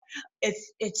it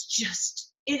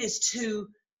is too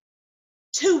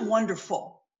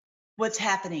wonderful what's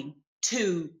happening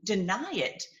to deny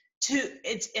it.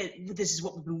 This is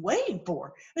what we've been waiting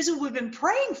for. This is what we've been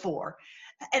praying for.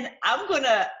 And I'm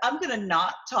gonna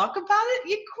not talk about it.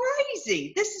 You're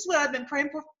crazy. This is what I've been praying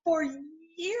for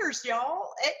years, y'all.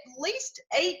 At least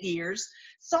 8 years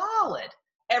solid.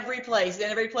 Every place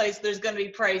there's gonna be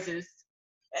praises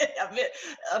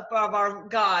of our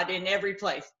God in every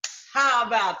place. How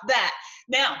about that?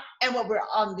 Now, and what we're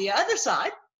on the other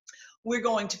side, we're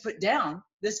going to put down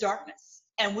this darkness.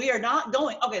 And we are not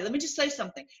going, okay, let me just say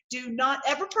something. Do not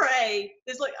ever pray.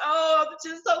 It's like, oh, it's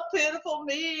just so pitiful,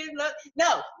 me.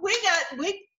 No,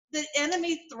 the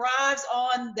enemy thrives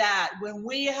on that. When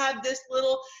we have this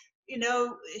little,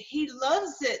 he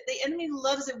loves it. The enemy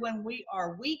loves it when we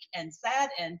are weak and sad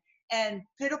and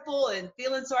pitiful and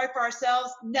feeling sorry for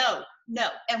ourselves. No.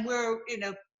 And we're,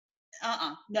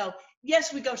 no.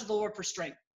 Yes, we go to the Lord for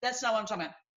strength. That's not what I'm talking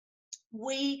about.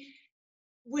 We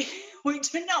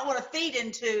do not want to feed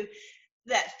into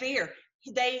that fear.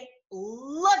 They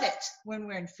love it when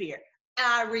we're in fear.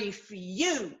 I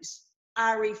refuse.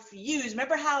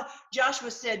 Remember how Joshua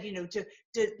said, to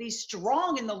be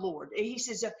strong in the Lord. He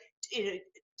says,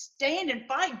 stand and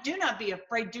fight. Do not be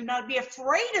afraid. Do not be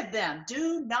afraid of them.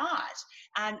 Do not.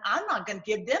 And I'm not going to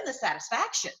give them the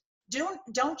satisfaction.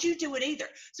 Don't you do it either.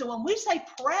 So when we say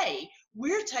pray,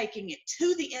 we're taking it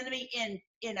to the enemy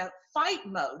in a fight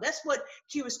mode. That's what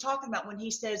Q was talking about when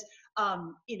he says,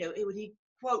 when he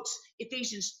quotes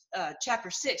Ephesians chapter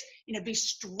 6, be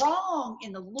strong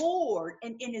in the Lord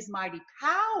and in his mighty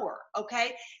power.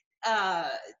 Okay.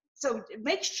 So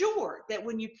make sure that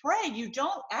when you pray, you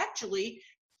don't actually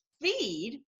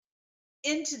feed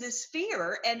into this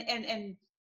fear and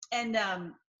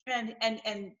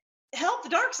help the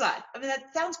dark side. I mean,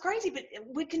 that sounds crazy, but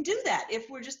we can do that if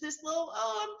we're just this little,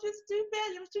 I'm just too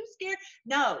bad, I'm too scared.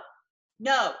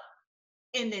 No.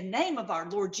 In the name of our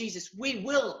Lord Jesus, we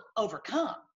will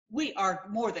overcome. We are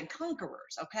more than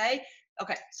conquerors, okay?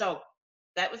 Okay, so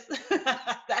that was,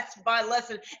 that's my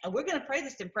lesson. And we're going to pray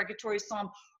this imprecatory psalm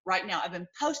right now. I've been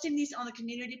posting these on the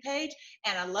community page,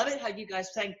 and I love it how you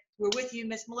guys saying, we're with you,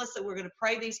 Miss Melissa. We're going to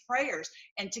pray these prayers.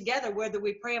 And together, whether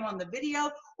we pray them on the video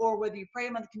or whether you pray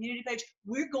them on the community page,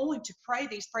 we're going to pray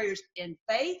these prayers in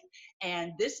faith.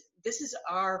 And this is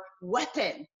our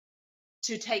weapon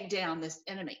to take down this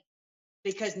enemy.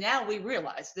 Because now we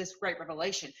realize this great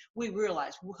revelation, we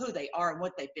realize who they are and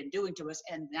what they've been doing to us.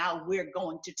 And now we're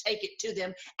going to take it to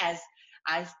them, as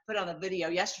I put on a video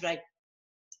yesterday,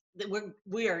 that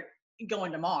we are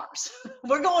going to Mars.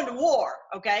 We're going to war,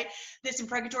 okay? This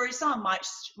imprecatory psalm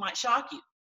might shock you.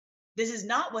 This is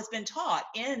not what's been taught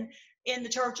in the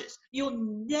churches. You'll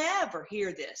never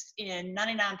hear this in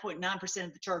 99.9%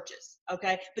 of the churches,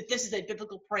 okay? But this is a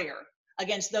biblical prayer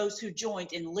against those who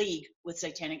joined in league with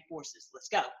satanic forces. Let's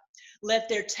go. Let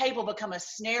their table become a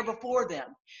snare before them,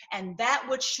 and that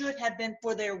which should have been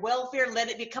for their welfare, let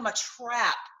it become a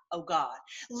trap, O God.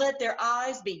 Let their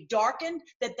eyes be darkened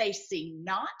that they see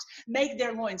not. Make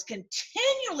their loins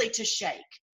continually to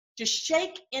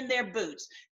shake in their boots.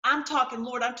 I'm talking,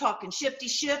 Lord, I'm talking Shifty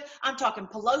Schiff, I'm talking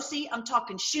Pelosi, I'm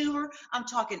talking Schumer, I'm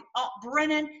talking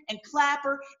Brennan and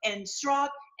Clapper and Strzok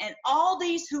and all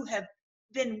these who have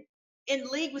been in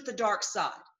league with the dark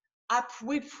side.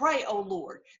 We pray, O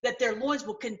Lord, that their loins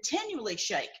will continually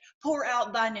shake. Pour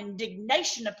out thine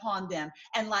indignation upon them,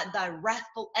 and let thy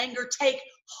wrathful anger take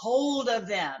hold of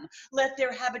them. Let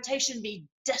their habitation be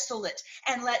desolate,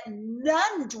 and let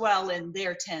none dwell in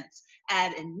their tents.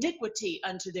 Add iniquity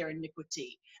unto their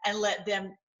iniquity, and let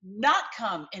them not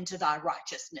come into thy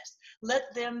righteousness. Let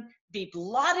them be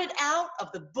blotted out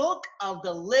of the book of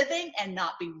the living, and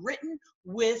not be written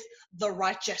with the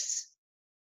righteous.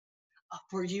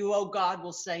 For you, O God,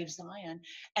 will save Zion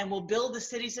and will build the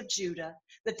cities of Judah,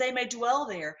 that they may dwell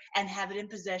there and have it in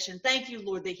possession. Thank you,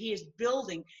 Lord, that he is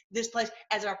building this place.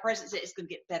 As our president said, it's going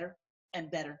to get better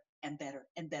and better and better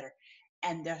and better.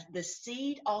 And the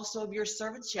seed also of your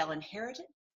servants shall inherit it.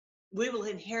 We will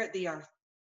inherit the earth.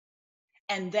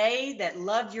 And they that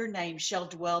love your name shall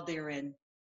dwell therein.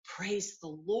 Praise the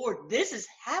Lord. This is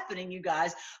happening, you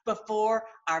guys, before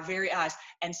our very eyes.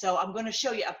 And so I'm going to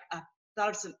show you, I thought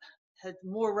of some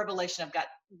more revelation. I've got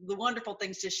the wonderful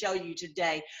things to show you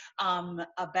today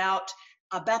about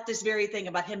this very thing,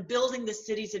 about him building the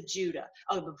cities of Judah.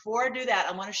 Oh, before I do that,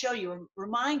 I want to show you,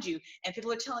 remind you, and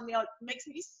people are telling me, oh, it makes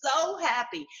me so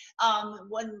happy.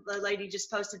 One lady just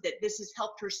posted that this has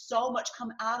helped her so much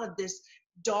come out of this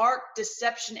dark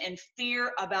deception and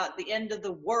fear about the end of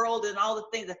the world and all the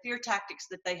things, the fear tactics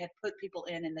that they had put people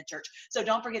in the church. So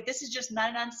don't forget, this is just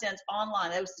 99 cents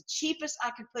online. That was the cheapest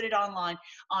I could put it online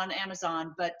on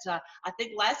Amazon. But I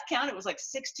think last count, it was like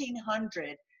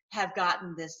 1,600 have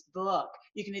gotten this book.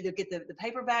 You can either get the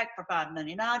paperback for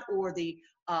 $5.99 or the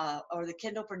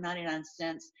Kindle for 99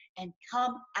 cents, and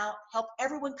come out, help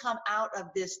everyone come out of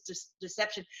this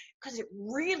deception, because it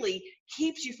really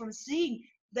keeps you from seeing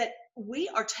that we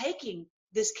are taking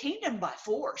this kingdom by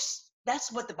force.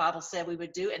 That's what the Bible said we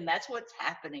would do, and that's what's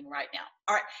happening right now.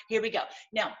 All right, here we go.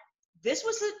 Now, this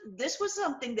was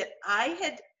something that I've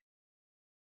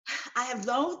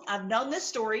known this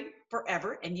story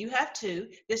forever, and you have too.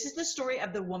 This is the story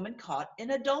of the woman caught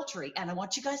in adultery, and I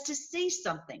want you guys to see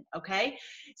something, okay?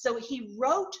 So he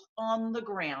wrote on the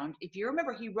ground. If you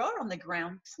remember, he wrote on the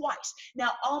ground twice.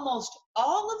 Now, almost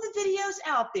all of the videos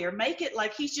out there make it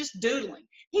like he's just doodling.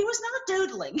 He was not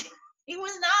doodling. He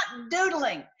was not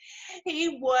doodling.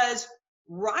 He was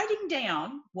writing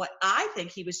down, what I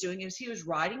think he was doing is he was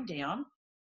writing down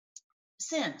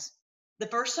sins. The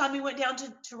first time he went down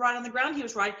to write on the ground, he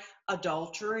was writing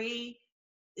adultery,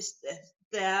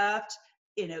 theft,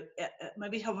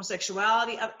 maybe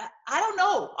homosexuality. I don't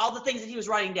know all the things that he was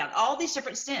writing down, all these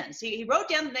different sins. He wrote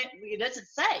down, it doesn't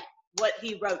say what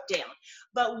he wrote down,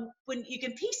 but when you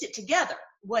can piece it together,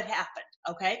 what happened,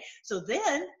 okay? So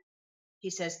then he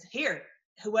says, here,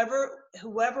 whoever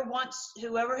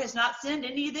has not sinned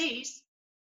any of these,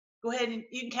 go ahead and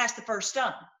you can cast the first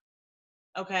stone,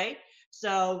 okay?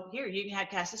 So here, you can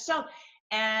cast a stone.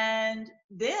 And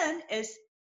then as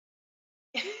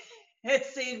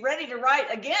he's ready to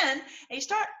write again, he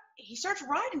starts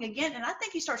writing again, and I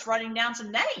think he starts writing down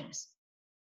some names.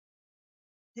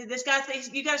 This guy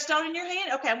thinks, you got a stone in your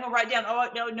hand? Okay, I'm going to write down. Oh,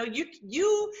 no,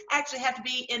 you actually have to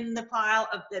be in the pile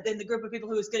in the group of people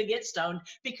who is going to get stoned,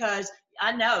 because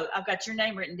I know I've got your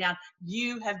name written down.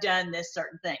 You have done this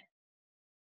certain thing.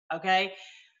 Okay?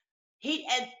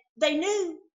 And they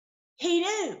knew. He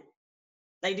knew.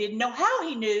 They didn't know how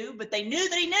he knew, but they knew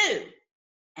that he knew.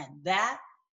 And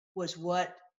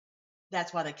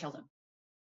that's why they killed him.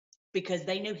 Because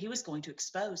they knew he was going to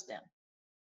expose them.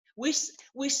 We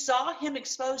saw him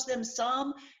expose them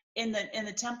some in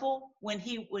the temple when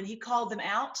he called them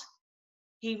out.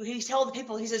 He told the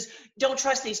people, he says, don't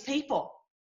trust these people.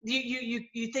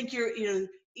 You think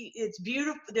it's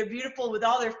beautiful, they're beautiful with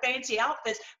all their fancy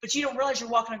outfits, but you don't realize you're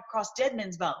walking across dead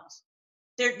men's bones.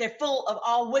 They're full of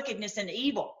all wickedness and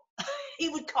evil. He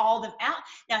would call them out.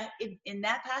 Now, in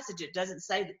that passage, it doesn't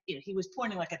say that he was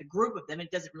pointing like at a group of them.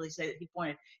 It doesn't really say that he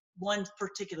pointed one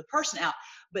particular person out.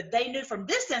 But they knew from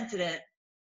this incident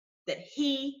that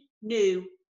he knew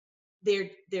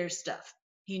their stuff.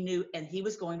 He knew, and he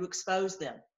was going to expose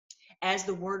them. As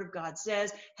the Word of God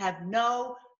says, have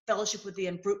no fellowship with the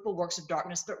unfruitful works of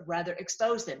darkness, but rather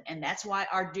expose them. And that's why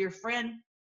our dear friend,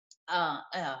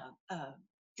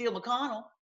 Phil McConnell,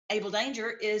 Abel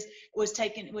Danger, was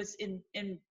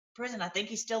in prison. I think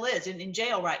he still is in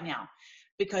jail right now,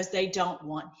 because they don't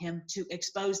want him to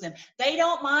expose them. They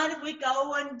don't mind if we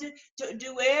go and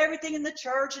do everything in the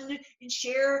church and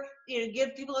share,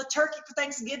 give people a turkey for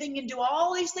Thanksgiving and do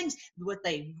all these things. What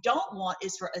they don't want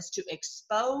is for us to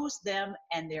expose them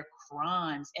and their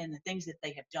crimes and the things that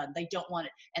they have done. They don't want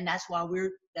it, and that's what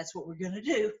we're going to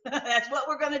do. That's what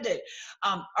we're going to do.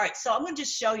 All right, so I'm going to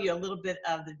just show you a little bit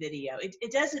of the video.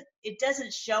 It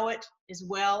doesn't show it as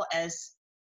well as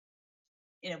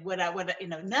none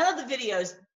of the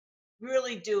videos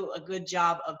really do a good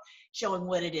job of showing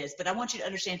what it is. But I want you to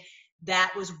understand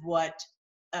that was what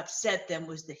upset them,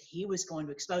 was that he was going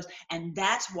to expose, and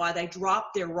that's why they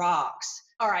dropped their rocks.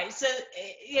 All right, so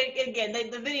again,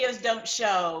 the videos don't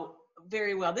show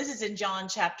very well. This is in John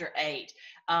chapter 8.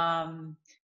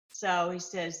 So he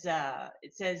says,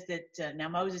 it says that now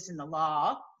Moses in the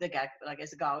law, the guy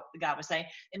was saying,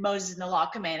 and Moses in the law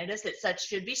commanded us that such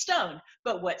should be stoned.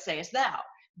 But what sayest thou?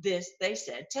 This they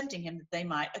said, tempting him that they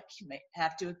might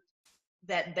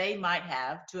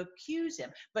have to accuse him.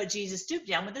 But Jesus stooped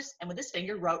down with his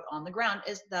finger wrote on the ground,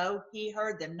 as though he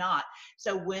heard them not.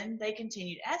 So when they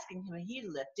continued asking him, he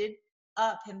lifted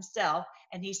up himself,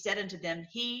 and he said unto them,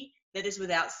 he that is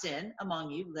without sin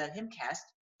among you, let him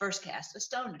first cast a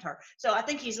stone at her. So I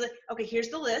think here's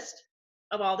the list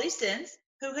of all these sins.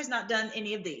 Who has not done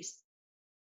any of these?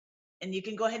 And you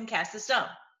can go ahead and cast the stone.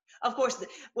 Of course,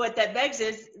 what that begs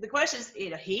is the question is,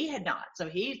 he had not, so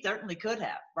he certainly could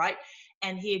have, right?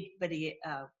 And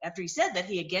after he said that,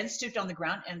 he again stooped on the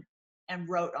ground and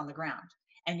wrote on the ground.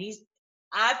 And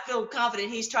I feel confident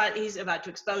he's about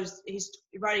to expose. He's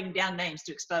writing down names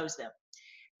to expose them.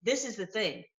 This is the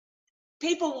thing.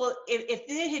 people will, if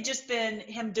it had just been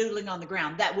him doodling on the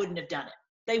ground, that wouldn't have done it.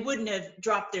 They wouldn't have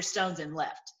dropped their stones and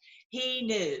left. He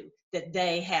knew that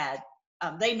they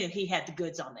knew he had the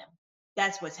goods on them.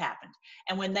 That's what's happened.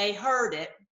 And when they heard it,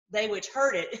 they which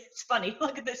heard it, it's funny,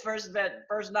 look at this verse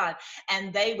 9.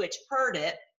 And they which heard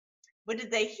it, what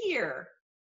did they hear?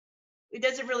 It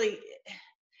doesn't really,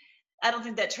 I don't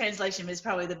think that translation is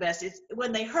probably the best. It's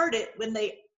when they heard it,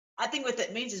 I think what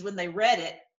that means is when they read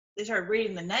it, they started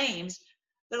reading the names.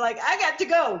 They're like, I got to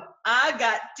go.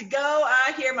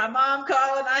 I hear my mom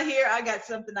calling. I got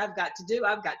something I've got to do.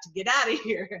 I've got to get out of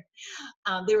here.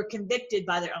 They were convicted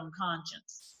by their own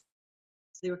conscience.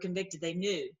 They were convicted. They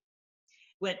knew.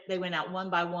 They went out one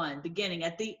by one, beginning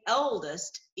at the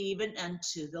eldest, even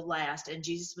unto the last. And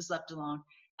Jesus was left alone,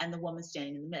 and the woman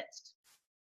standing in the midst.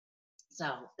 So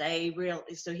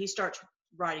so he starts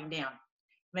writing down,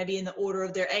 maybe in the order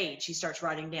of their age. He starts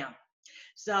writing down.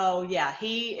 So yeah,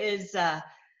 he is.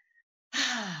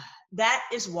 That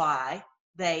is why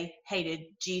they hated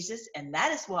Jesus, and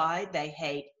that is why they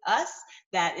hate us.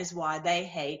 That is why they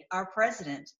hate our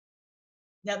president.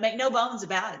 Now, make no bones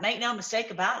about it. Make no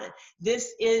mistake about it.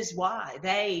 This is why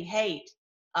they hate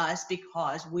us,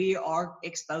 because we are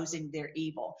exposing their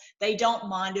evil. They don't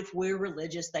mind if we're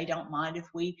religious. They don't mind if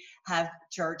we have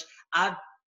church.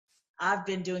 I've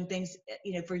been doing things,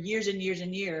 for years and years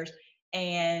and years,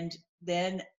 and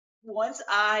then once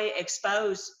I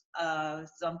expose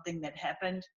something that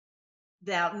happened,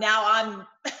 now I'm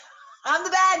I'm the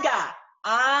bad guy.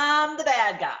 I'm the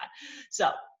bad guy. So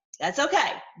that's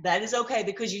okay. That is okay,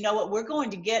 because you know what? We're going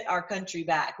to get our country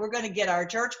back. We're going to get our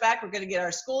church back. We're going to get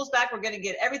our schools back. We're going to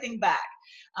get everything back.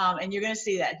 And you're going to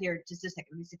see that here. Just a second.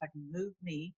 Let me see if I can move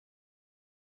me.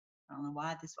 I don't know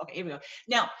why this. Okay, here we go.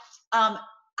 Now,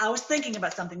 I was thinking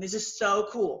about something. This is so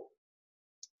cool.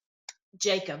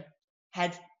 Jacob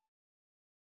had.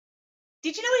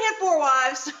 Did you know he had 4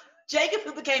 wives? Jacob,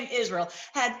 who became Israel,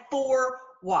 had 4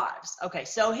 wives. Okay,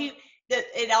 so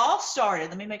it all started.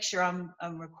 Let me make sure I'm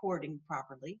recording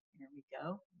properly. Here we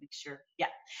go. Make sure. Yeah.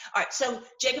 All right. So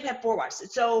Jacob had 4 wives.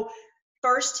 So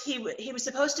first he was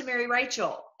supposed to marry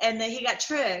Rachel, and then he got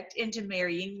tricked into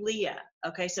marrying Leah.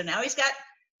 Okay. So now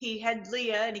he had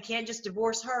Leah, and he can't just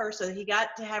divorce her. So he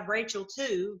got to have Rachel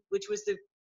too, which was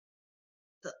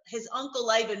his uncle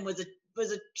Laban was a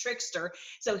trickster.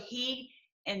 So he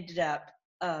ended up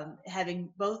having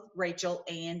both Rachel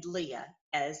and Leah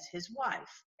as his wives.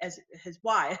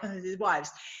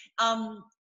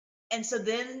 And so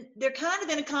then they're kind of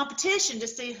in a competition to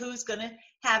see who's going to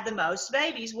have the most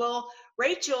babies. Well,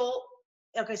 Rachel,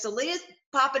 okay, so Leah's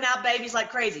popping out babies like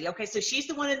crazy. Okay, so she's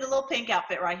the one in the little pink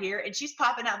outfit right here, and she's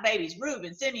popping out babies.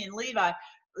 Reuben, Simeon, Levi,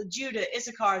 Judah,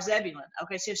 Issachar, Zebulun.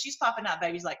 Okay, so she's popping out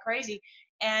babies like crazy.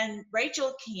 And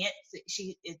Rachel can't,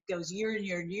 it goes year and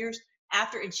year and years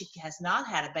after, and she has not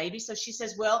had a baby. So she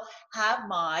says, well, have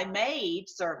my maid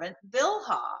servant,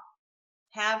 Bilhah,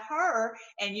 have her.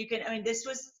 And this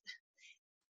was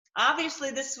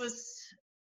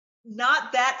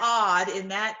not that odd in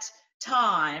that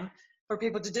time for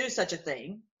people to do such a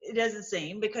thing. It doesn't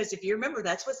seem, because if you remember,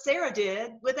 that's what Sarah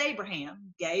did with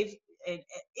Abraham,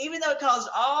 even though it caused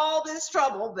all this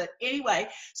trouble. But anyway,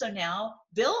 so now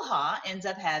Bilhah ends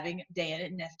up having Dan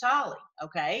and Naphtali.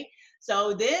 Okay,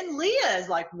 so then Leah is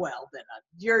like, well, then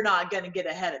you're not going to get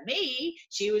ahead of me.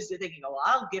 She was thinking, oh,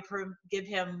 I'll give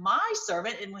him my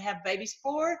servant, and we have babies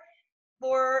for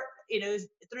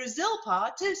through Zilpah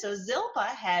too. So Zilpah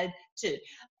had 2.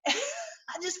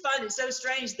 I just find it so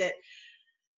strange that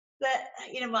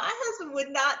my husband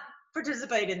would not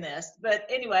participate in this. But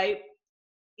anyway,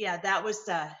 yeah, that was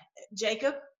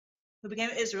Jacob, who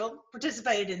became Israel,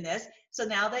 participated in this. So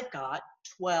now they've got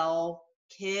 12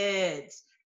 kids.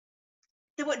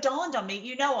 Then what dawned on me,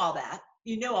 you know all that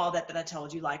that I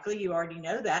told you, likely you already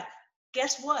know that.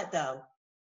 Guess what, though?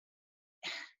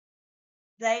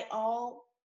 They all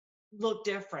look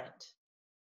different.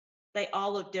 They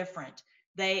all look different.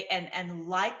 And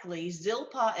likely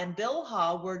Zilpah and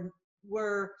Bilhah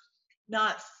were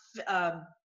not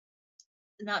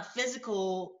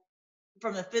physical,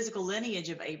 from the physical lineage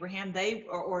of Abraham.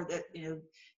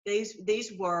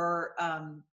 These were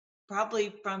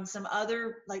probably from some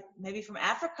other, like maybe from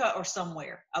Africa or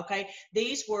somewhere. Okay,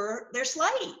 these were their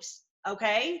slaves.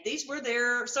 Okay, these were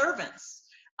their servants.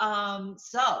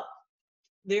 So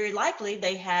very likely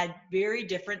they had very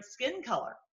different skin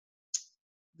color.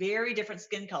 Very different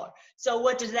skin color. So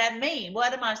what does that mean?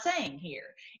 What am I saying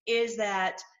here? Is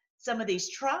that some of these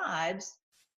tribes,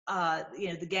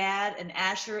 the Gad and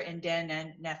Asher and Dan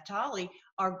and Naphtali,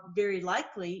 are very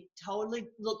likely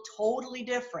look totally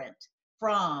different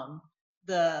from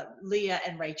the Leah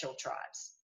and Rachel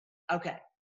tribes. Okay.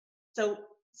 So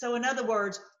in other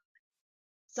words,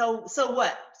 so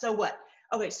what? So what?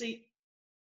 Okay. So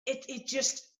it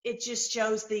just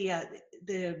shows the uh,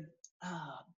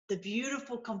 the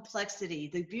beautiful complexity,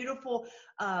 the beautiful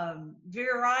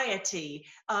variety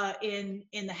in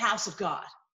the house of God.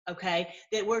 Okay,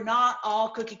 that we're not all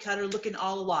cookie cutter looking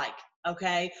all alike.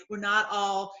 Okay, we're not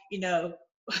all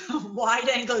white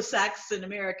Anglo-Saxon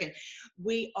American.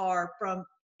 We are from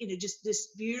just this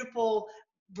beautiful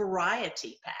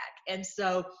variety pack, and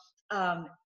so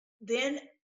then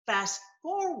fast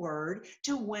forward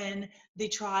to when the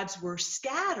tribes were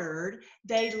scattered,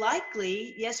 they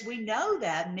likely, yes, we know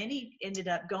that many ended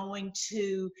up going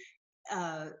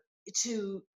uh,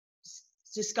 to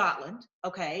to Scotland,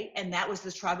 okay, and that was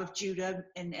the tribe of Judah,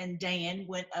 and Dan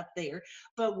went up there.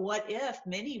 But what if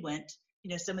many went?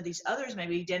 Some of these others,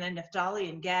 maybe Dan and Naphtali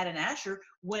and Gad and Asher,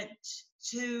 went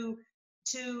to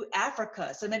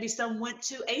Africa. So maybe some went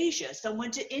to Asia, some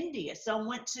went to India, some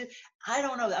went to, I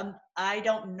don't know. I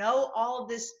don't know all of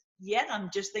this yet. I'm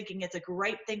just thinking it's a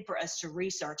great thing for us to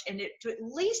research and to at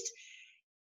least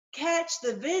catch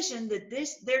the vision that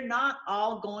they're not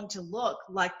all going to look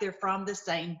like they're from the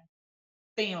same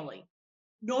family.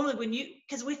 Normally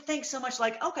because we think so much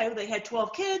like, okay, well, they had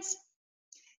 12 kids.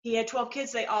 He had 12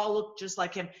 kids. They all look just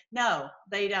like him. No,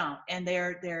 they don't. And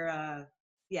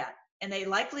yeah. And they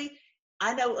likely,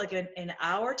 I know like in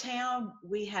our town,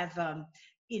 we have,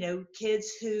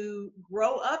 kids who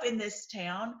grow up in this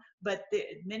town, but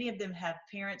many of them have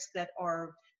parents that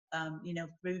are,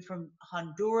 maybe from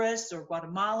Honduras or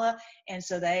Guatemala. And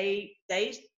so they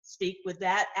speak with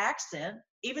that accent.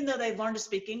 Even though they've learned to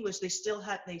speak English, they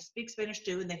speak Spanish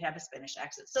too, and they have a Spanish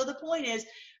accent. So the point is,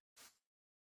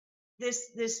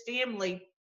 this family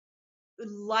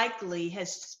likely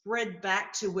has spread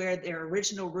back to where their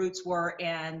original roots were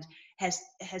and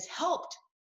has helped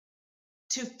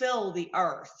to fill the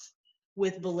earth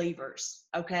with believers.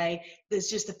 Okay, that's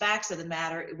just the facts of the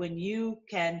matter. When you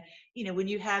can, when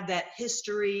you have that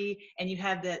history and you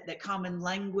have that common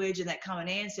language and that common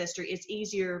ancestry, it's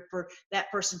easier for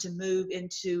that person to move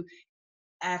into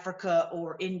Africa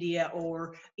or India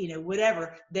or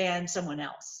whatever than someone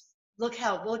else. Look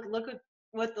at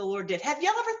what the Lord did. Have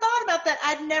y'all ever thought about that?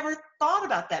 I'd never thought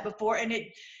about that before. And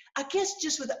I guess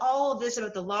just with all of this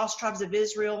about the lost tribes of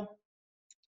Israel,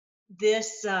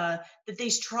 that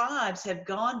these tribes have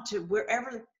gone to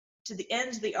wherever, to the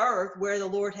ends of the earth where the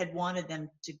Lord had wanted them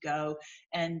to go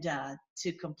and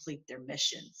to complete their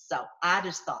mission. So I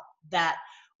just thought that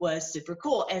was super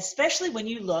cool, especially when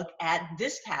you look at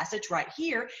this passage right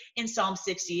here in Psalm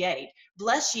 68.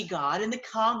 Bless ye God and the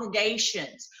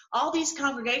congregations, all these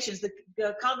congregations,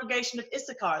 the congregation of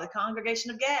Issachar, the congregation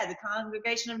of Gad, the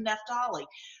congregation of Naphtali,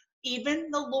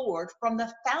 even the Lord from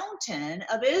the fountain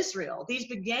of Israel. These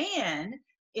began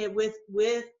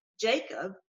with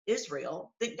Jacob,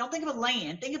 Israel. Don't think of a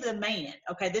land, think of the man.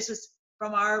 Okay, this was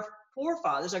from our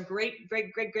forefathers, our great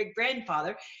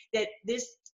grandfather, that this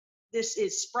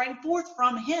is sprang forth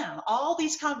from him. All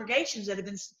these congregations that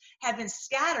have been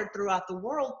scattered throughout the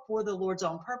world for the Lord's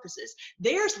own purposes.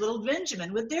 There's little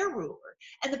Benjamin with their ruler,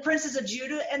 and the princes of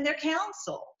Judah and their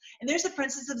council, and there's the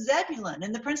princes of Zebulun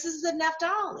and the princes of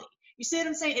Naphtali. You see what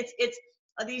I'm saying? It's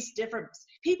these different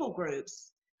people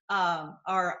groups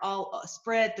are all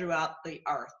spread throughout the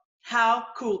earth. How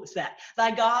cool is that?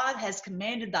 Thy God has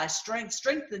commanded thy strength.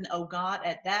 Strengthen, O God,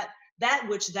 at that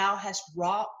which thou hast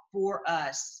wrought for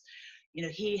us.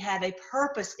 He had a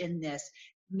purpose in this.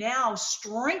 Now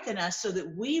strengthen us so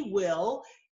that we will,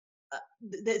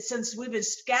 that since we've been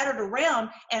scattered around,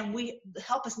 and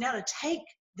help us now to take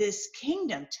this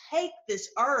kingdom, take this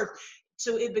earth,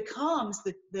 so it becomes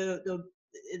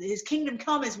his kingdom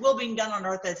come, his will being done on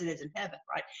earth as it is in heaven,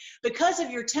 right? Because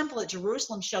of your temple at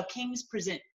Jerusalem shall kings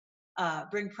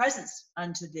bring presents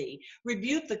unto thee.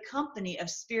 Rebuke the company of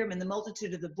spearmen, the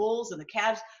multitude of the bulls and the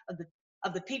calves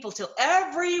of the people, till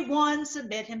every one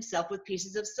submit himself with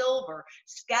pieces of silver.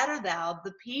 Scatter thou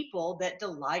the people that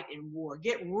delight in war.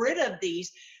 Get rid of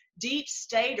these deep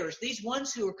staters, these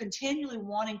ones who are continually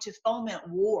wanting to foment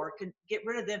war. Get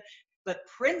rid of them. But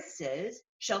princes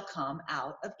shall come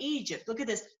out of Egypt. Look at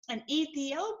this. And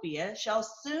Ethiopia shall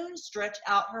soon stretch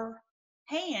out her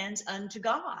hands unto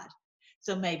God.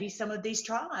 So maybe some of these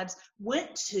tribes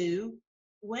went to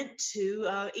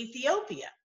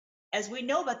Ethiopia. As we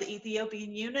know about the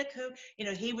Ethiopian eunuch, who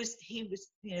he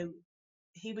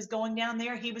was going down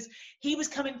there. He was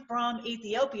coming from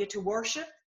Ethiopia to worship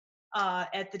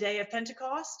at the day of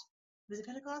Pentecost. Was it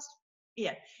Pentecost?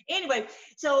 Yeah. Anyway,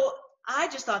 so I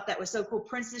just thought that was so cool.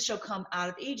 Princes shall come out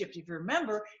of Egypt. If you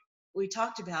remember, we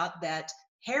talked about that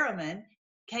Haraman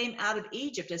came out of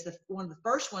Egypt as one of the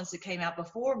first ones that came out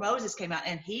before Moses came out,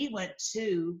 and he went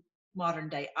to modern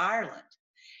day Ireland.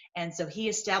 And so he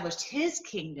established his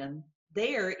kingdom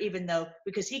there, even though,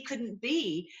 because he couldn't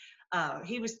be,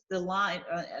 he was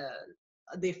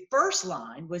the first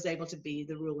line was able to be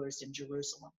the rulers in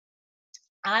Jerusalem.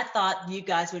 I thought you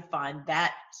guys would find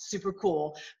that super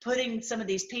cool, putting some of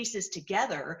these pieces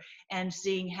together and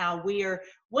seeing how we are,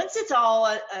 once it's all,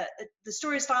 the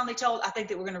story is finally told, I think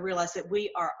that we're going to realize that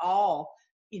we are all,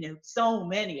 so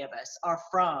many of us are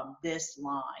from this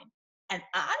line. And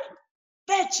I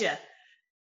bet you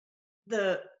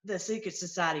the secret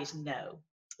societies know.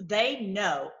 They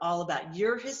know all about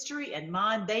your history and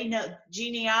mine. They know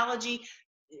genealogy.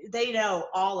 They know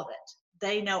all of it.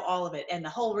 They know all of it. And the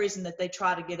whole reason that they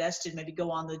try to get us to maybe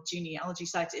go on the genealogy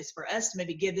sites is for us to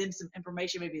maybe give them some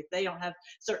information, maybe if they don't have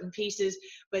certain pieces,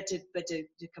 but to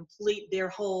complete their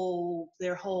whole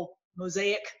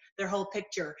mosaic, their whole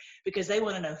picture, because they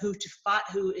want to know who to fight,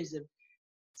 who is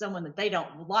someone that they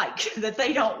don't like, that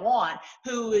they don't want,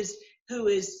 who is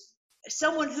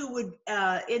someone who would,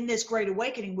 in this great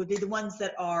awakening, would be the ones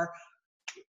that are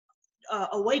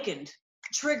awakened,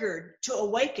 triggered to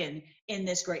awaken in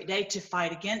this great day to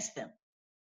fight against them.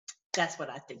 That's what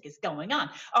I think is going on.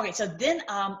 Okay, so then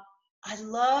I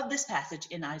love this passage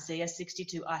in Isaiah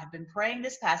 62. I have been praying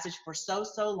this passage for so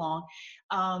long,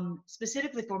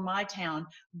 specifically for my town,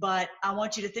 but I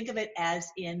want you to think of it as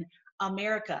in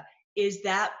America. Is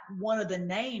that one of the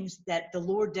names that the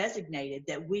Lord designated,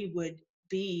 that we would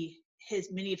be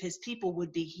many of his people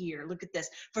would be here? Look at this.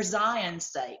 For Zion's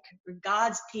sake, for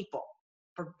God's people,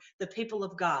 for the people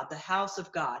of God, the house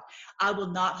of God, I will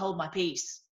not hold my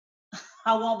peace.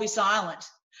 I won't be silent.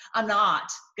 I'm not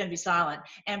going to be silent.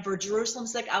 And for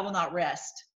Jerusalem's sake, I will not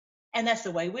rest. And that's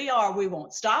the way we are. We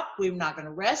won't stop. We're not going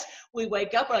to rest. We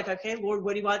wake up, we're like, okay, Lord,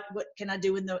 what do you want? What can I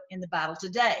do in the battle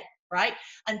today? Right?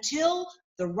 Until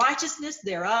the righteousness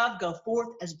thereof go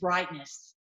forth as brightness,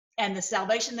 and the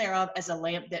salvation thereof as a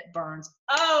lamp that burns.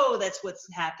 Oh, that's what's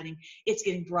happening. It's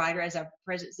getting brighter, as our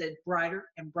president said, brighter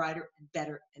and brighter and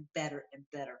better and better and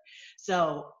better.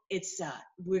 So it's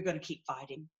we're going to keep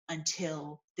fighting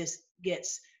until this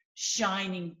gets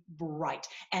shining bright.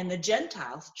 And the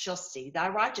Gentiles shall see thy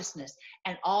righteousness,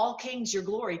 and all kings your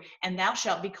glory, and thou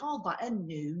shalt be called by a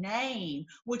new name,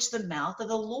 which the mouth of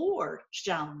the Lord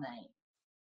shall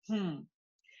name.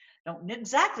 Don't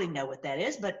exactly know what that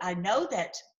is, but I know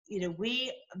that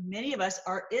many of us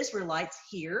are Israelites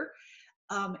here,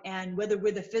 and whether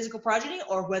we're the physical progeny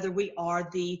or whether we are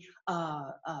the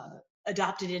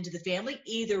adopted into the family,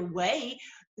 either way,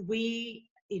 we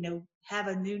have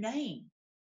a new name.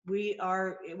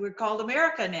 We're called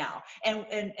America now, and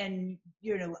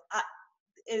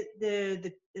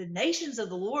the nations of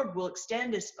the Lord will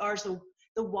extend as far as the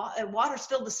waters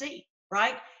fill the sea,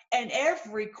 right? And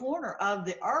every corner of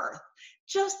the earth,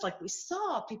 just like we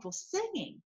saw people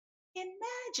singing.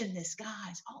 Imagine this,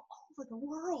 guys, all over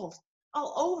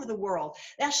the world.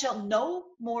 Thou shalt no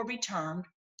more be termed,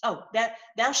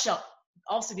 thou shalt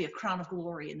also be a crown of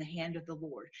glory in the hand of the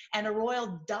Lord, and a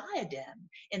royal diadem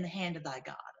in the hand of thy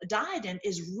God. A diadem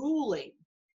is ruling.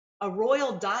 A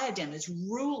royal diadem is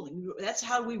ruling. That's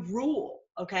how we rule.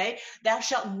 Okay, thou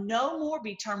shalt no more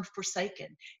be termed forsaken,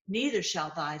 neither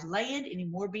shall thy land any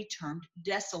more be termed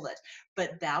desolate,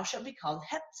 but thou shalt be called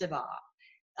Hephzibah,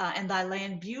 and thy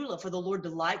land Beulah, for the Lord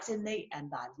delights in thee,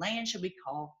 and thy land shall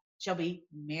be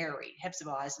married.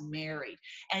 Hephzibah is married.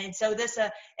 And so this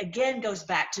again goes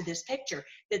back to this picture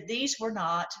that these were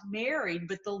not married,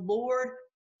 but the Lord,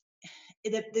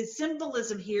 the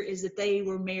symbolism here is that they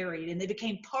were married and they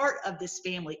became part of this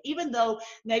family. Even though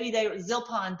maybe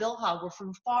Zilpah and Bilhah were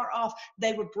from far off,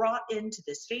 they were brought into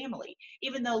this family.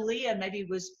 Even though Leah maybe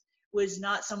was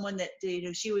not someone that,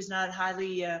 she was not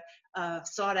highly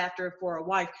sought after for a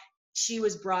wife, she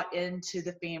was brought into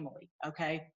the family.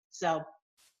 Okay, so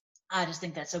I just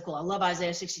think that's so cool. I love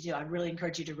Isaiah 62. I really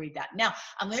encourage you to read that. Now,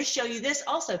 I'm going to show you this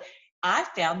also. I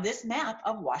found this map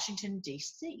of Washington,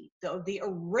 D.C., the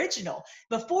original,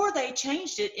 before they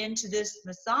changed it into this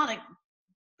Masonic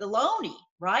baloney,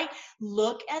 right?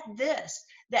 Look at this.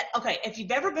 If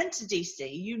you've ever been to D.C.,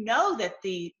 you know that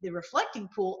the reflecting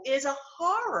pool is a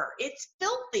horror. It's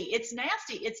filthy. It's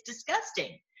nasty. It's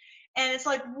disgusting. And it's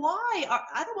like, why?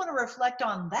 I don't want to reflect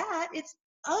on that. It's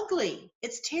ugly.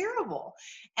 It's terrible.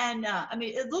 And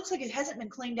it looks like it hasn't been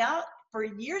cleaned out for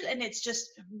years, and it's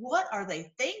just, what are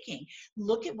they thinking?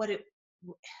 Look at what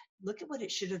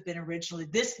it should have been originally.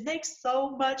 This makes so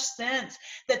much sense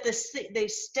that they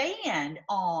stand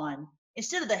on,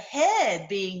 instead of the head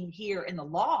being here in the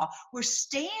law, we're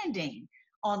standing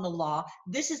on the law.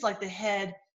 This is like the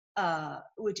head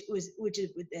which is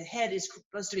the head is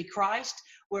supposed to be Christ,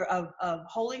 where of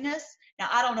holiness. Now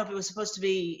I don't know if it was supposed to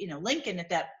be Lincoln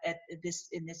at this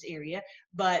in this area,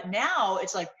 but now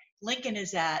it's like Lincoln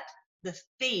is at the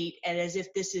feet, and as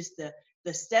if this is the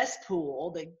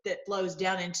cesspool that flows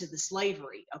down into the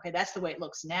slavery. Okay, that's the way it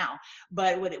looks now.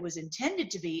 But what it was intended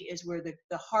to be is where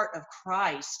the heart of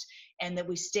Christ, and that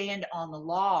we stand on the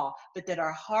law, but that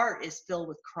our heart is filled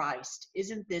with Christ.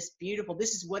 Isn't this beautiful?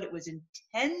 This is what it was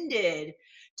intended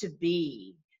to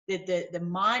be, that the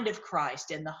mind of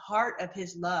Christ and the heart of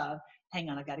his love. Hang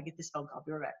on, I got to get this phone call.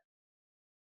 Be right back.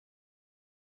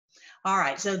 All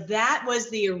right, so that was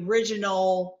the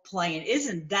original plan.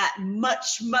 Isn't that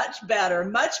much, much better,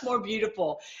 much more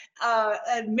beautiful?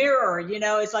 A mirror,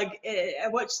 it's like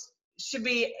what should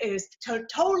be is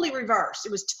totally reversed.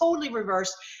 It was totally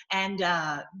reversed, and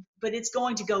but it's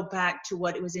going to go back to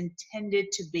what it was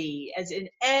intended to be, as in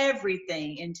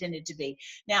everything intended to be.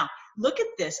 Now, look at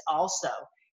this also.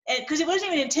 Because it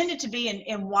wasn't even intended to be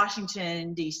in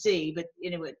Washington, D.C., but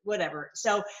anyway, whatever.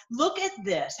 So look at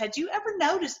this. Had you ever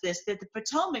noticed this, that the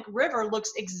Potomac River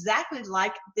looks exactly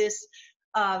like this,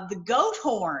 the goat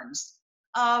horns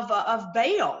of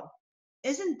Baal?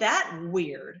 Isn't that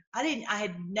weird? I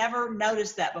had never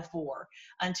noticed that before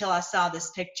until I saw this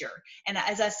picture. And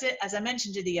as I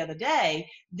mentioned to you the other day,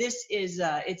 this is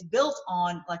it's built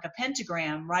on like a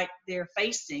pentagram right there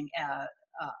facing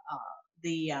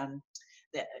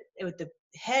with the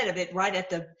head of it right at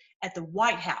the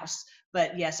White House.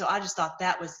 But yeah, so I just thought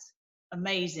that was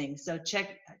amazing. So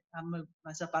I'll move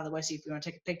myself out of the way, see if you want to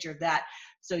take a picture of that.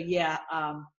 So yeah,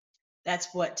 that's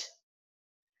what,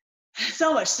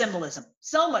 so much symbolism,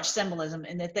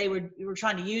 and that we were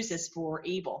trying to use this for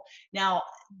evil. Now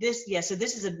so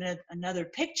this is another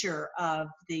picture of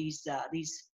these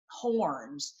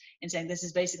horns, and saying this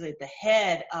is basically the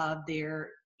head of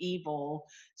their evil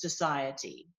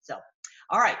society. So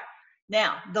all right,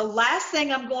 now the last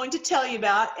thing I'm going to tell you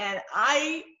about, and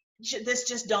this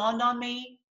just dawned on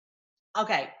me.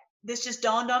 Okay, this just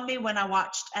dawned on me when I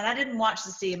watched, and I didn't watch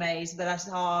the CMAs, but I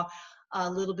saw a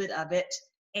little bit of it,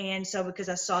 and so because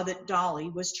I saw that Dolly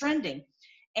was trending,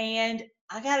 and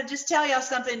I got to just tell y'all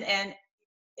something, and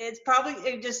it's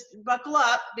probably just buckle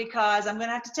up, because I'm going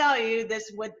to have to tell you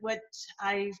this.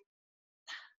 I'm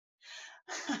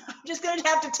just going to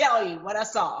have to tell you what I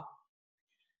saw.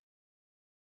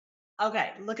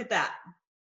 Okay, look at that.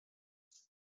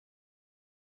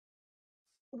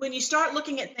 When you start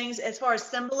looking at things as far as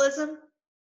symbolism,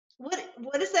 what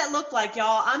does that look like,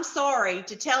 y'all? I'm sorry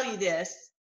to tell you this.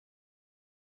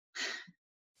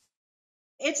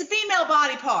 It's a female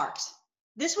body part.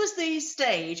 This was the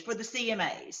stage for the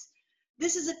CMAs.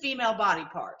 This is a female body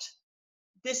part.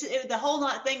 The whole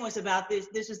thing was about this.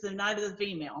 This was the night of the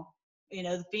female.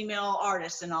 The female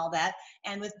artists and all that.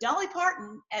 And with Dolly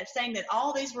Parton saying that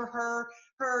all these were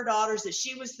her daughters, that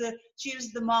she was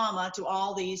the mama to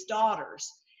all these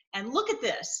daughters. And look at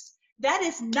this. That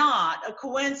is not a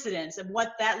coincidence of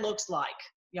what that looks like,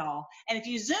 y'all. And if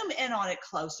you zoom in on it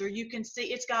closer, you can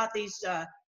see it's got these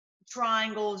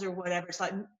triangles or whatever. It's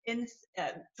like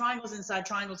triangles inside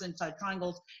triangles inside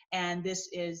triangles. And this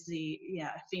is the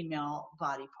female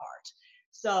body part.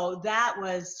 So that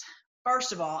was,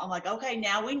 first of all, I'm like, okay,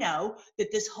 now we know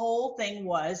that this whole thing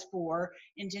was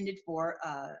intended for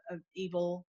an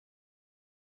evil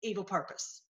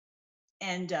purpose,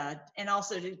 and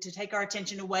also to take our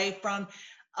attention away from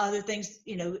other things,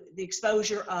 the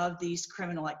exposure of these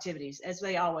criminal activities, as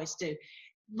they always do.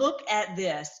 Look at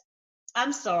this.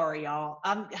 I'm sorry, y'all.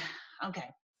 Okay.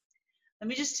 Let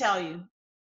me just tell you.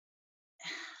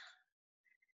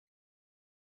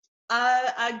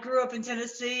 I grew up in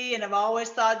Tennessee, and I've always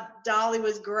thought Dolly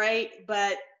was great,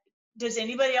 but does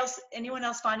anyone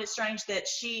else find it strange that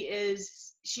she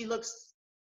looks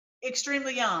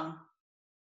extremely young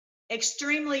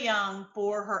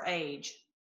for her age?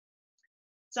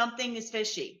 Something is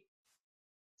fishy.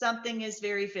 Something is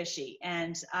very fishy,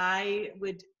 and I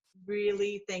would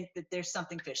really think that there's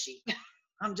something fishy.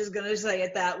 I'm just going to say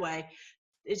it that way.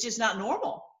 It's just not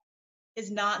normal. It's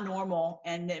not normal,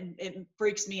 and it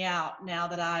freaks me out now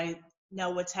that I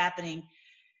know what's happening,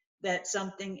 that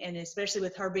something, and especially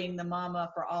with her being the mama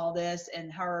for all this,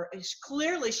 and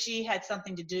clearly she had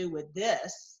something to do with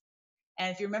this.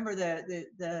 And if you remember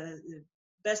the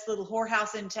Best Little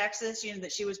Whorehouse in Texas,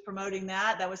 that she was promoting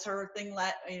that was her thing,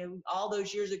 all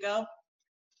those years ago.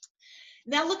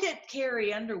 Now look at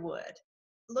Carrie Underwood.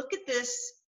 Look at this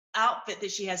outfit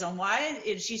that she has on.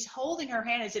 She's holding her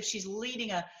hand as if she's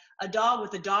leading a dog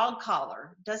with a dog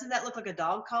collar. Doesn't that look like a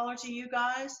dog collar to you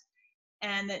guys?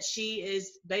 and that she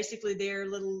is basically their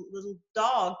little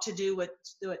dog to do what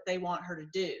they want her to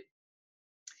do.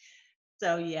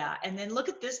 So yeah, and then look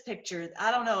at this picture.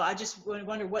 I don't know. I just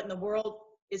wonder what in the world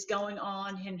is going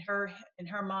on in her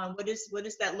mind. What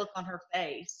is that look on her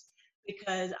face?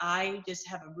 Because I just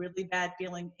have a really bad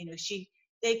feeling.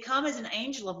 They come as an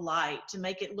angel of light to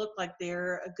make it look like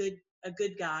they're a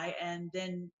good guy, and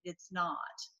then it's not.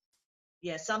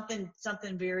 Yeah, something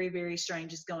very, very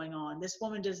strange is going on. This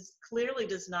woman clearly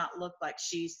does not look like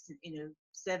she's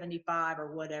 75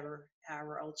 or whatever,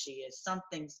 however old she is.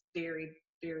 Something's very,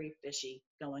 very fishy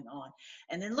going on.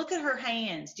 And then look at her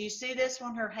hands. Do you see this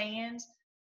on her hands?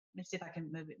 Let me see if I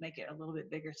can move it, make it a little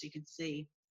bit bigger so you can see.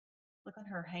 Look on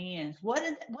her hands. What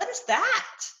is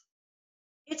that?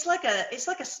 It's like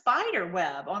a spider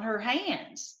web on her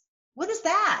hands. What is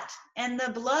that? And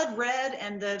the blood red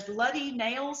and the bloody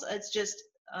nails. It's just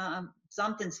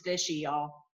something's fishy,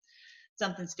 y'all.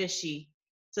 Something's fishy.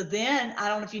 So then, I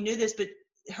don't know if you knew this, but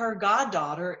her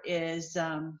goddaughter is,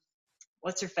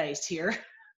 what's her face here?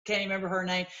 Can't remember her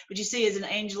name. But you see, is an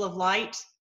angel of light.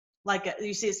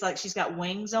 You see, it's like she's got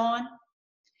wings on.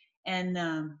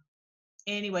 And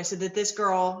anyway, so that this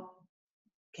girl,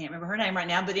 can't remember her name right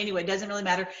now, but anyway, it doesn't really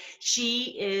matter.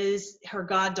 She is her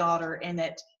goddaughter, and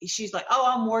that she's like, oh,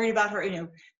 I'm worried about her.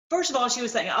 First of all, she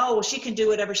was saying, oh, well, she can do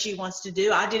whatever she wants to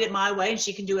do. I did it my way, and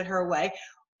she can do it her way.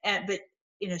 But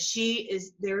she's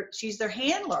their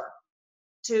handler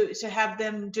to have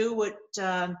them do what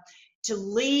to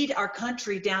lead our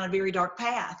country down a very dark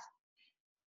path.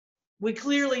 We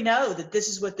clearly know that this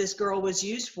is what this girl was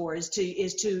used for, is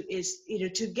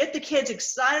to get the kids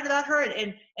excited about her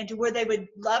and to where they would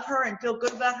love her and feel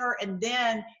good about her, and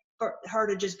then for her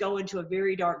to just go into a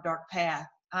very dark path.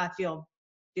 I feel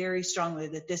very strongly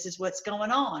that this is what's going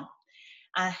on.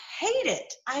 I hate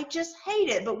it. I just hate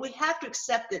it. But we have to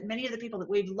accept that many of the people that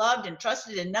we've loved and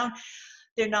trusted and known,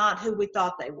 they're not who we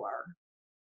thought they were.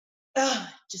 Ugh,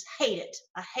 just hate it.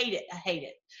 I hate it. I hate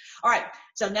it. All right.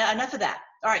 So now enough of that.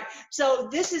 All right. So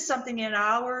this is something in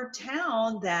our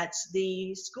town that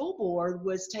the school board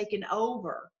was taken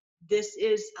over. This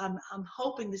is, I'm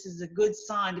hoping this is a good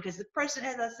sign, because the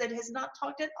president, as I said, has not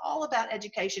talked at all about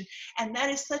education. And that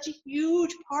is such a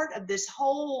huge part of this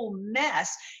whole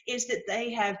mess, is that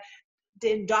they have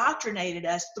indoctrinated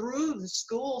us through the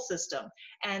school system.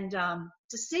 And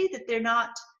to see that they're not,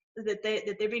 that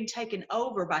they're being taken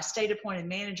over by state appointed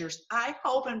managers, I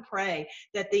hope and pray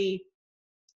that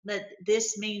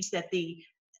this means that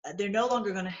they're no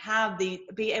longer going to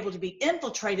be able to be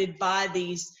infiltrated by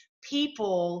these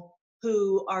people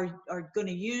who are going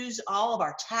to use all of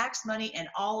our tax money and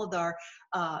all of our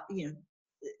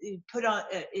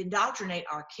indoctrinate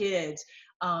our kids.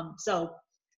 So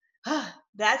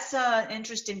that's an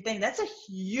interesting thing. It's a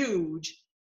huge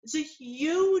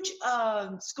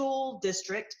school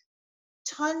district,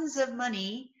 tons of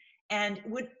money, and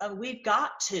we've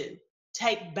got to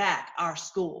take back our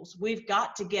schools. We've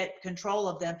got to get control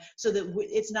of them so that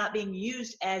it's not being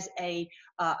used as a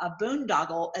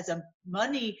boondoggle, as a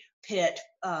money pit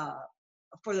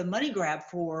for the money grab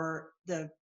for the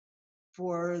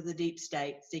deep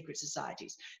state secret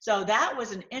societies. So that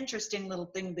was an interesting little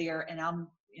thing there, and I'm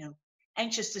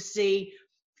anxious to see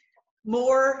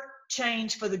more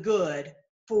change for the good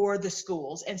for the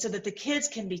schools, and so that the kids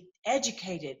can be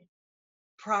educated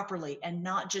properly and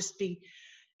not just be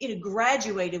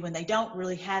graduated when they don't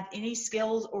really have any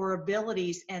skills or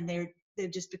abilities, and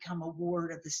they've just become a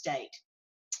ward of the state.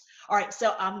 All right,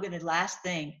 so last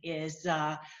thing is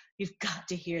you've got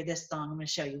to hear this song. I'm going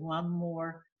to show you one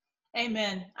more.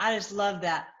 Amen. I just love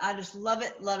that. I just love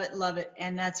it, love it, love it.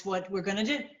 And that's what we're going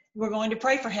to do. We're going to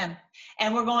pray for him,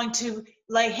 and we're going to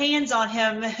lay hands on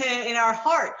him in our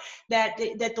heart, that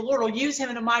the Lord will use him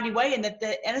in a mighty way, and that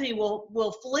the enemy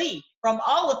will flee from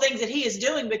all the things that he is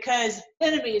doing, because the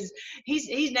enemy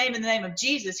he's naming the name of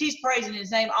Jesus. He's praising his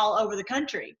name all over the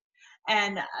country.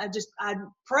 And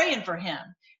I'm praying for him.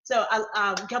 So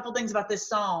a couple things about this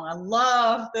song. I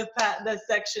love the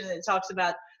section that talks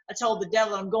about, I told the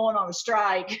devil I'm going on a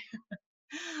strike.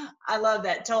 I love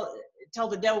that. Tell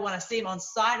the devil when I see him on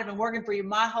sight, I've been working for you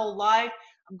my whole life.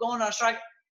 I'm going on a strike.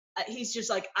 He's just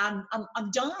like, I'm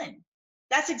done.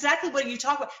 That's exactly what you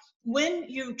talk about. When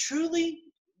you truly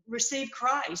receive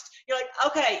Christ, you're like,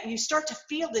 okay, you start to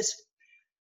feel this.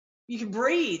 You can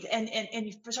breathe and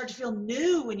you start to feel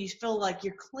new, and you feel like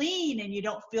you're clean, and you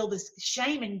don't feel this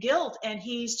shame and guilt. And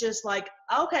he's just like,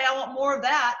 okay, I want more of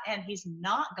that. And he's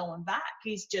not going back.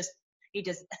 The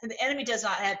enemy does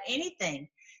not have anything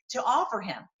to offer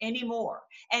him anymore.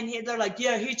 And they're like,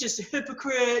 yeah, he's just a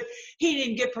hypocrite. He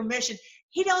didn't get permission.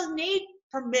 He doesn't need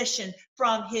permission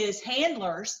from his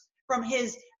handlers, from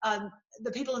his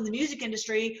the people in the music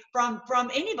industry, from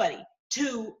anybody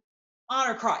to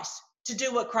honor Christ, to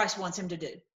do what Christ wants him to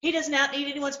do. He does not need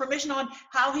anyone's permission on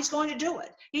how he's going to do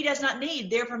it. He does not need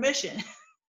their permission.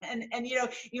 and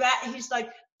he's like,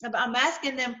 I'm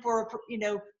asking them for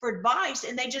advice,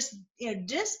 and they just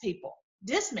diss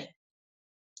me.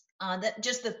 That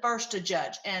just the first to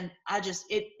judge, and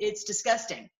it's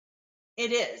disgusting.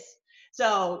 It is.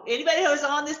 So anybody who's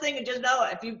on this thing, and just know,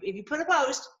 if you put a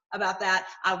post about that,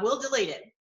 I will delete it.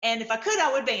 And if I could,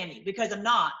 I would ban you, because I'm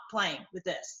not playing with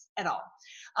this at all.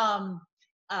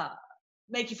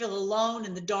 Make you feel alone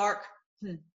in the dark,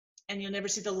 and you'll never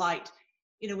see the light.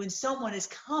 When someone is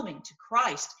coming to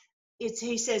Christ,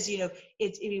 he says,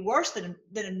 it'd be worse than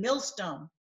a millstone.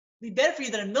 It'd be better for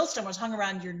you that a millstone was hung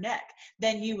around your neck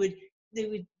than they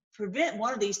would prevent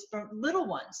one of these little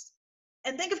ones.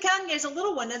 And think of counting as a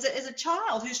little one, as a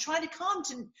child who's trying to come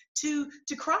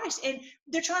to Christ, and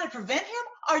they're trying to prevent him.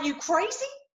 Are you crazy?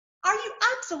 Are you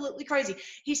absolutely crazy?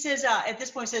 He says, at this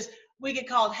point, says, we get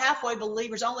called halfway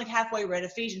believers, only halfway read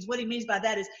Ephesians. What he means by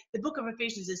that is the book of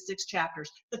Ephesians is 6 chapters.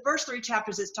 The first 3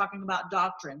 chapters is talking about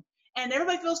doctrine. And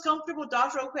everybody feels comfortable with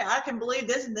doctrine. Okay, I can believe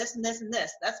this and this and this and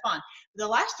this. That's fine. The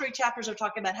last 3 chapters are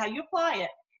talking about how you apply it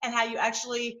and how you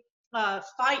actually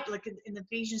fight. Like in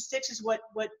Ephesians 6 is what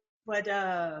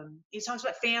he talks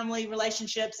about family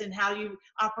relationships and how you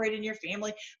operate in your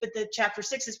family. But the chapter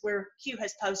 6 is where Hugh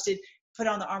has posted, put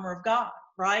on the armor of God,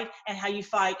 right? And how you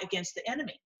fight against the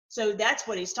enemy. So that's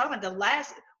what he's talking about.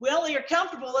 We only are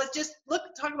comfortable. Let's just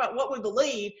talk about what we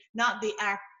believe, not the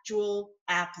actual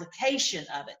application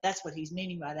of it. That's what he's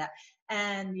meaning by that.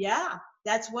 And yeah,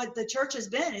 that's what the church has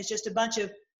been. It's just a bunch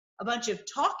of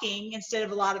talking instead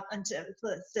of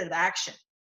action.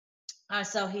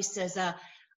 So he says,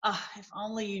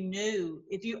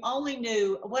 if you only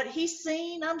knew what he's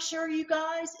seen, I'm sure you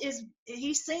guys,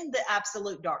 he's seen the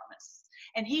absolute darkness.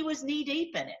 And he was knee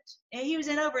deep in it, and he was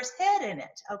in over his head in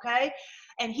it. Okay.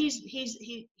 And he,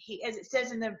 as it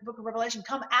says in the book of Revelation,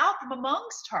 come out from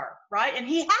amongst her. Right. And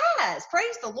he has,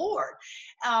 praise the Lord.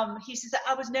 He says,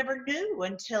 I was never new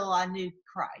until I knew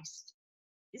Christ.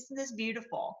 Isn't this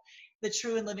beautiful? The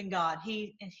true and living God.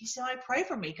 He said, I pray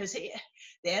for me, because the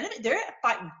enemy, they're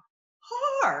fighting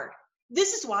hard.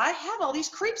 This is why I have all these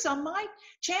creeps on my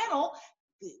channel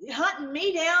hunting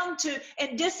me down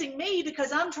and dissing me,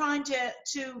 because I'm trying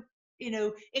to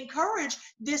encourage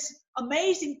this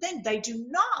amazing thing. They do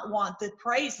not want the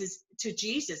praises to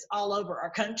Jesus all over our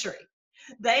country.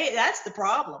 That's the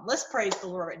problem. Let's praise the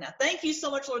Lord right now. Thank you so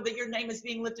much, Lord, that your name is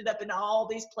being lifted up in all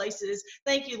these places.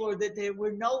 Thank you, Lord, that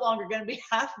we're no longer going to be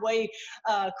halfway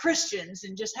Christians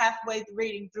and just halfway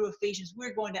reading through Ephesians.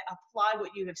 We're going to apply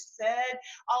what you have said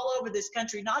all over this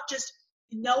country, not just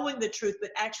knowing the truth, but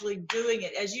actually doing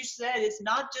it. As you said, it's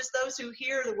not just those who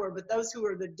hear the word, but those who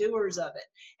are the doers of it.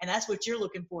 And that's what you're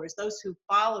looking for, is those who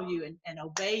follow you and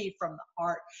obey you from the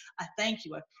heart. I thank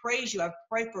you. I praise you. I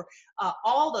pray for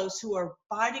all those who are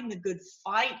fighting the good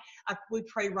fight. We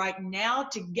pray right now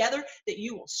together that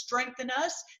you will strengthen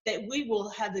us, that we will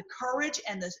have the courage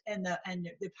and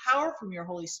the power from your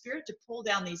Holy Spirit to pull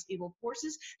down these evil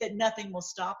forces, that nothing will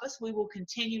stop us. We will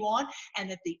continue on,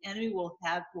 and that the enemy will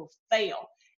fail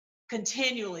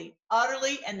continually,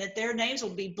 utterly, and that their names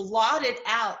will be blotted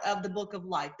out of the book of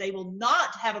life. They will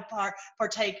not have a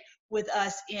partake with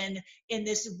us in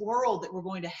this world that we're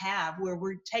going to have, where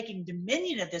we're taking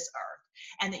dominion of this earth.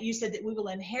 And that you said that we will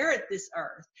inherit this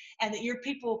earth, and that your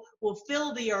people will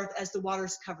fill the earth as the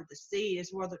waters cover the sea, as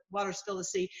the waters fill the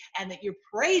sea, and that your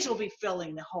praise will be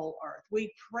filling the whole earth.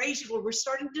 We praise you, Lord. We're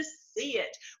starting to see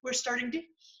it. We're starting to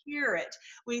hear it.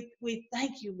 We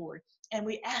thank you, Lord. And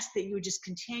we ask that you would just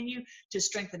continue to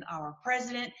strengthen our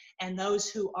president and those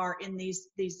who are in these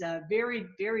very,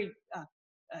 very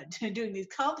doing these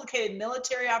complicated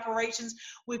military operations.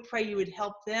 We pray you would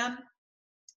help them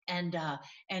and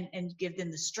give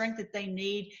them the strength that they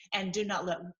need, and do not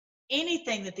let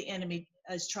anything that the enemy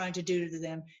is trying to do to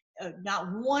them, not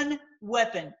one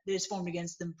weapon that is formed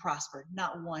against them prosper,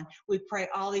 not one. We pray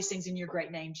all these things in your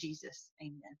great name, Jesus.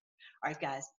 Amen. All right,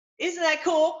 guys. Isn't that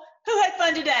cool? Who had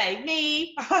fun today?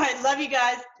 Me. All right. Love you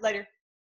guys. Later.